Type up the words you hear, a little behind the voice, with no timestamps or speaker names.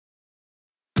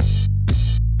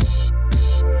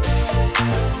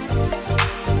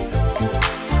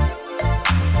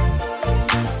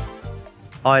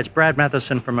Hi, it's Brad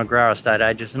Matheson from McGrath Estate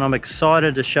Agents, and I'm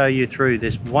excited to show you through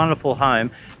this wonderful home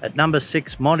at number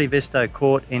 6 Monte Visto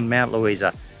Court in Mount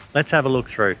Louisa. Let's have a look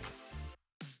through.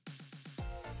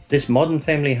 This modern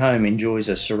family home enjoys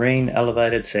a serene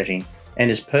elevated setting and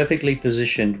is perfectly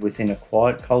positioned within a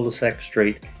quiet cul-de-sac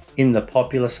street in the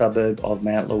popular suburb of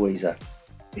Mount Louisa.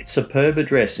 Its superb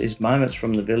address is moments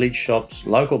from the village shops,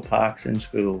 local parks and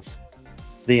schools.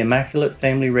 The immaculate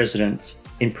family residence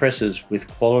impresses with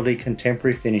quality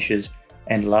contemporary finishes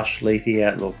and lush leafy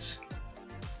outlooks.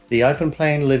 The open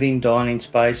plan living dining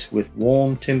space with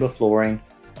warm timber flooring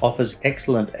offers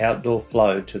excellent outdoor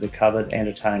flow to the covered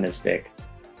entertainer's deck,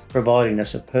 providing a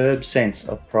superb sense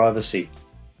of privacy,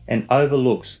 and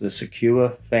overlooks the secure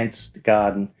fenced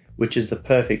garden, which is the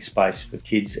perfect space for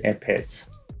kids and pets.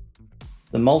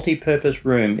 The multi-purpose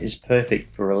room is perfect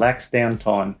for relaxed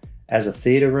downtime as a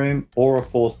theatre room or a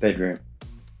fourth bedroom.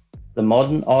 The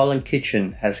modern island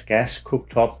kitchen has gas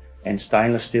cooktop and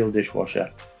stainless steel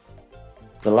dishwasher.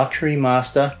 The luxury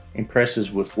master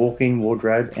impresses with walk-in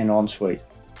wardrobe and ensuite,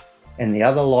 and the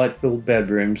other light-filled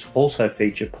bedrooms also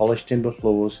feature polished timber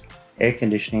floors, air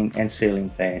conditioning and ceiling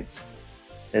fans.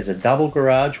 There's a double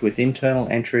garage with internal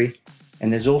entry,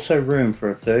 and there's also room for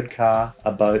a third car,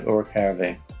 a boat or a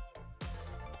caravan.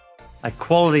 A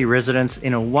quality residence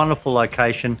in a wonderful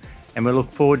location, and we look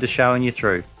forward to showing you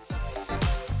through.